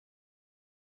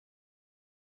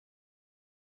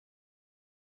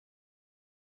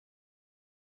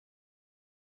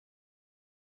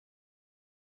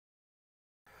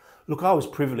Look, I was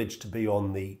privileged to be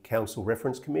on the Council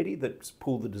Reference Committee that's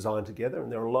pulled the design together,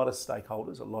 and there are a lot of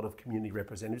stakeholders, a lot of community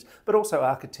representatives, but also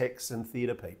architects and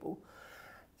theatre people.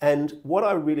 And what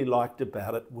I really liked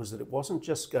about it was that it wasn't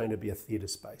just going to be a theatre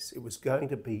space. It was going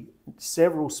to be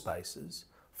several spaces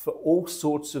for all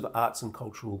sorts of arts and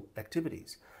cultural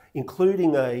activities,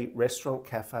 including a restaurant,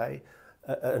 cafe,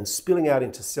 and spilling out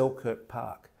into Selkirk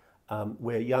Park,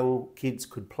 where young kids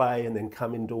could play and then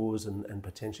come indoors and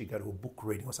potentially go to a book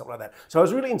reading or something like that. So I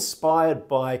was really inspired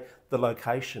by the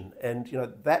location, and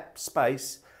that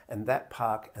space and that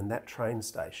park and that train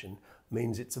station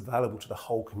means it's available to the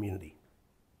whole community.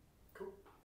 Cool.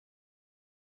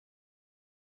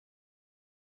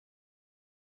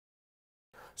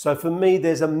 So for me,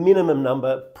 there's a minimum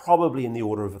number, probably in the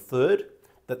order of a third,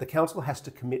 that the council has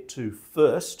to commit to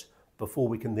first before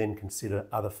we can then consider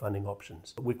other funding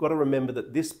options. We've got to remember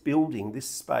that this building, this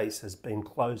space, has been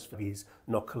closed for years,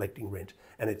 not collecting rent.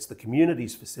 And it's the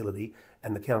community's facility,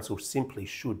 and the council simply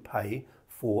should pay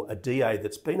for a DA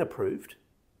that's been approved.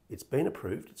 It's been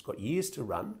approved, it's got years to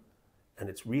run, and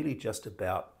it's really just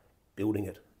about building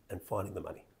it and finding the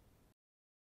money.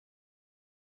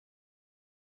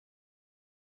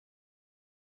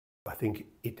 I think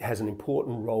it has an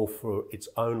important role for its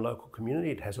own local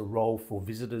community. It has a role for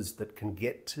visitors that can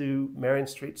get to Marian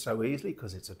Street so easily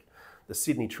because the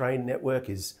Sydney train network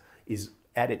is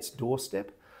at its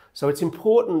doorstep. So it's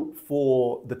important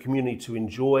for the community to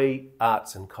enjoy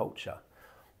arts and culture.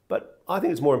 But I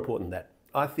think it's more important than that.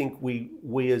 I think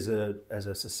we as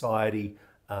a society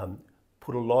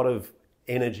put a lot of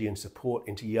energy and support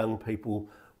into young people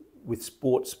with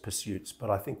sports pursuits,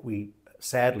 but I think we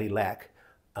sadly lack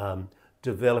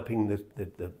developing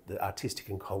the artistic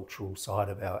and cultural side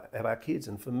of our kids.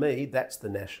 And for me, that's the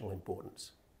national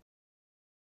importance.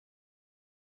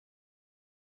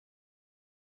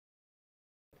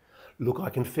 Look, I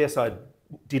confess I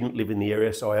didn't live in the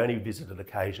area, so I only visited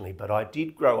occasionally, but I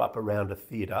did grow up around a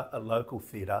theatre, a local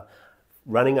theatre,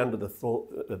 running under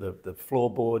the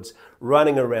floorboards,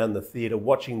 running around the theatre,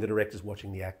 watching the directors,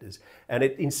 watching the actors. And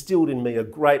it instilled in me a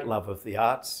great love of the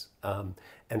arts.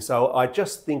 And so I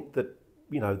just think that,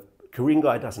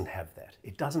 Ku-ring-gai doesn't have that.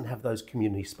 It doesn't have those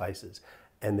community spaces.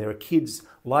 And there are kids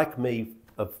like me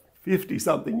of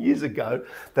 50-something years ago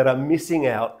that are missing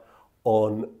out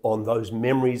on those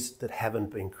memories that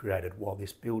haven't been created while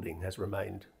this building has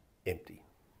remained empty.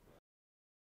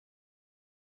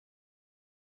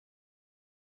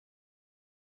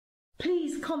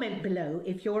 Please comment below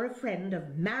if you're a friend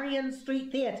of Marian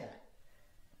Street Theatre.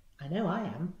 I know I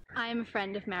am. I am a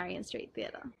friend of Marian Street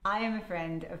Theatre. I am a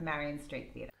friend of Marian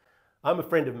Street Theatre. I'm a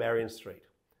friend of Marian Street.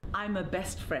 I'm a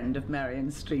best friend of Marian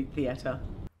Street Theatre.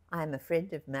 I'm a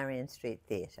friend of Marian Street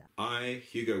Theatre. I,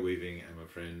 Hugo Weaving, am a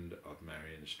friend of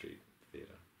Marian Street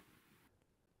Theatre.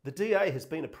 The DA has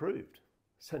been approved,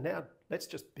 so now let's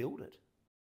just build it.